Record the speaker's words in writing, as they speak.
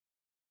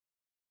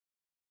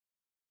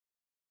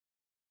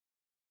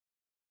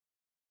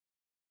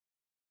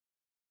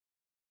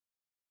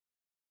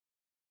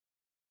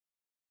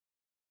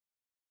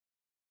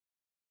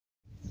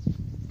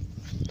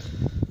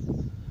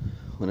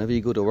whenever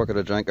you go to work at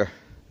a drinker,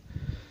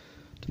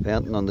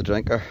 depending on the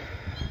drinker,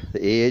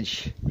 the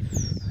age,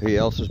 who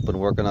else has been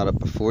working at it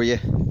before you,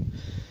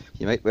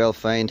 you might well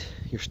find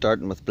you're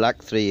starting with black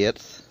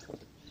 3/8,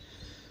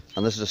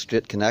 and this is a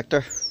straight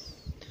connector.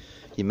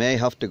 You may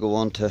have to go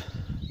on to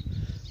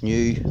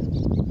new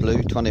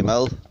blue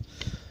 20mm,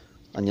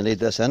 and you need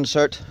this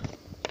insert.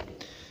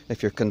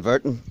 If you're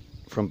converting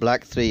from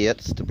black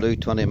 3/8 to blue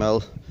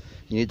 20mm,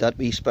 you need that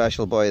wee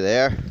special boy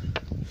there.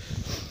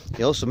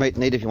 You also might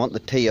need, if you want the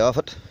tee off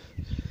it,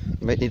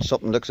 you might need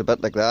something that looks a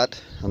bit like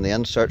that, and the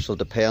inserts will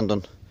depend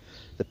on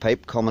the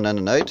pipe coming in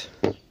and out.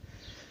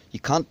 You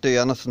can't do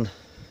anything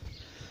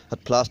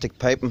at plastic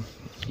piping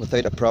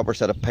without a proper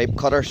set of pipe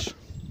cutters.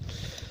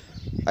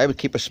 I would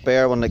keep a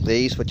spare one like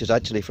these, which is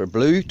actually for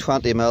blue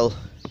 20mm,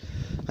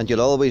 and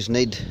you'll always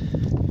need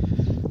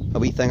a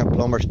wee thing of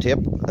plumber's tape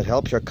that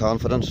helps your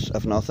confidence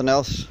if nothing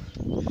else.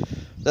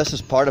 This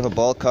is part of a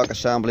ball cock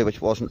assembly which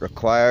wasn't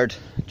required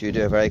due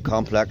to a very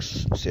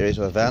complex series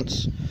of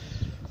events.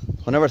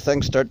 Whenever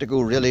things start to go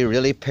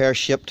really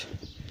pear-shaped,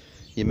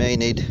 you may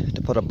need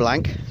to put a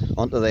blank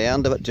onto the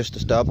end of it just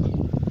to stop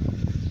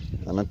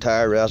an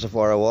entire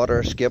reservoir of water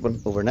escaping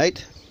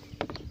overnight.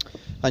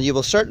 And you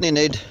will certainly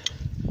need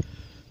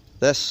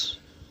this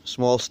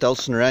small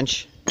Stilson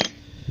wrench.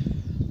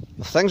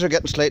 If things are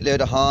getting slightly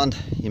out of hand,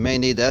 you may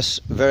need this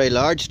very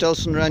large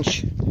Stilson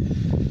wrench.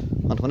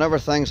 And whenever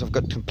things have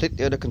got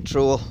completely out of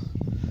control,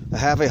 a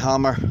heavy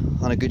hammer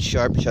and a good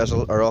sharp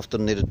chisel are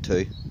often needed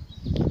too.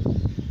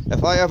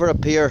 If I ever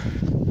appear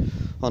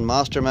on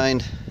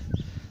Mastermind,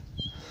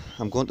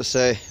 I'm going to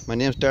say my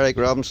name's Derek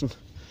Robinson,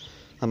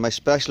 and my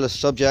specialist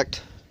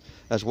subject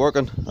is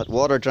working at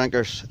water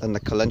drinkers in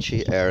the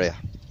Colinchie area.